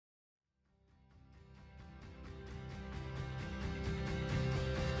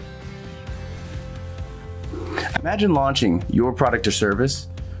Imagine launching your product or service,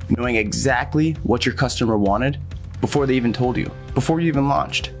 knowing exactly what your customer wanted before they even told you, before you even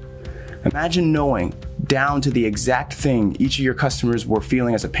launched. Imagine knowing down to the exact thing each of your customers were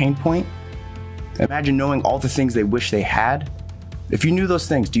feeling as a pain point. Imagine knowing all the things they wish they had. If you knew those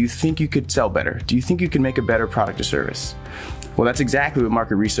things, do you think you could sell better? Do you think you could make a better product or service? Well, that's exactly what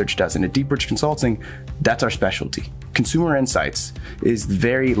market research does. And at DeepBridge Consulting, that's our specialty. Consumer insights is the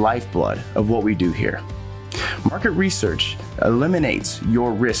very lifeblood of what we do here. Market research eliminates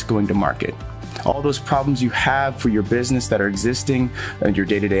your risk going to market. All those problems you have for your business that are existing and your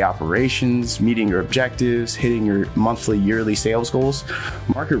day-to-day operations, meeting your objectives, hitting your monthly, yearly sales goals,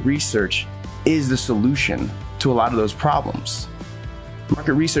 market research is the solution to a lot of those problems.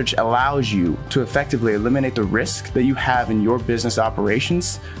 Market research allows you to effectively eliminate the risk that you have in your business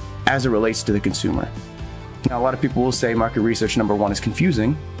operations as it relates to the consumer. Now, a lot of people will say market research, number one, is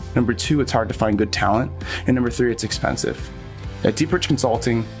confusing. Number two, it's hard to find good talent. And number three, it's expensive. At DeepBridge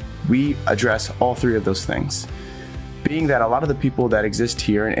Consulting, we address all three of those things. Being that a lot of the people that exist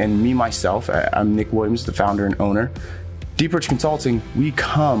here, and me myself, I'm Nick Williams, the founder and owner, DeepBridge Consulting, we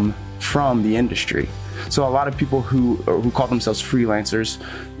come from the industry. So a lot of people who call themselves freelancers,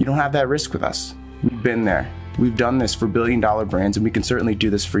 you don't have that risk with us. We've been there. We've done this for billion-dollar brands, and we can certainly do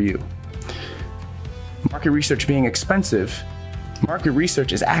this for you. Market research being expensive, market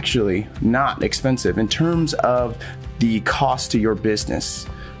research is actually not expensive in terms of the cost to your business.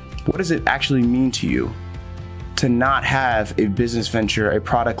 What does it actually mean to you to not have a business venture, a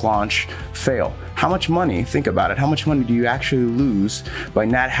product launch fail? How much money, think about it, how much money do you actually lose by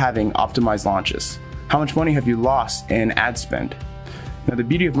not having optimized launches? How much money have you lost in ad spend? Now, the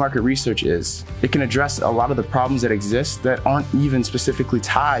beauty of market research is it can address a lot of the problems that exist that aren't even specifically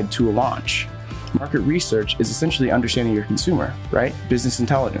tied to a launch. Market research is essentially understanding your consumer, right? Business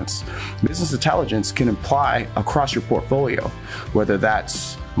intelligence. Business intelligence can apply across your portfolio, whether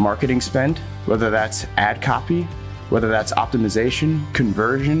that's marketing spend, whether that's ad copy, whether that's optimization,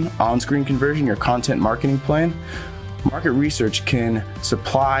 conversion, on-screen conversion, your content marketing plan. Market research can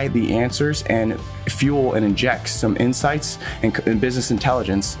supply the answers and fuel and inject some insights and business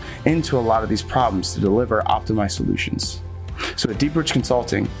intelligence into a lot of these problems to deliver optimized solutions. So at DeepBridge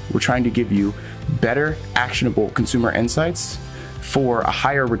Consulting, we're trying to give you better, actionable consumer insights for a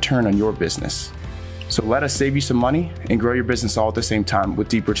higher return on your business. So let us save you some money and grow your business all at the same time with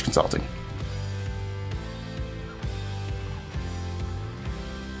DeepBridge Consulting.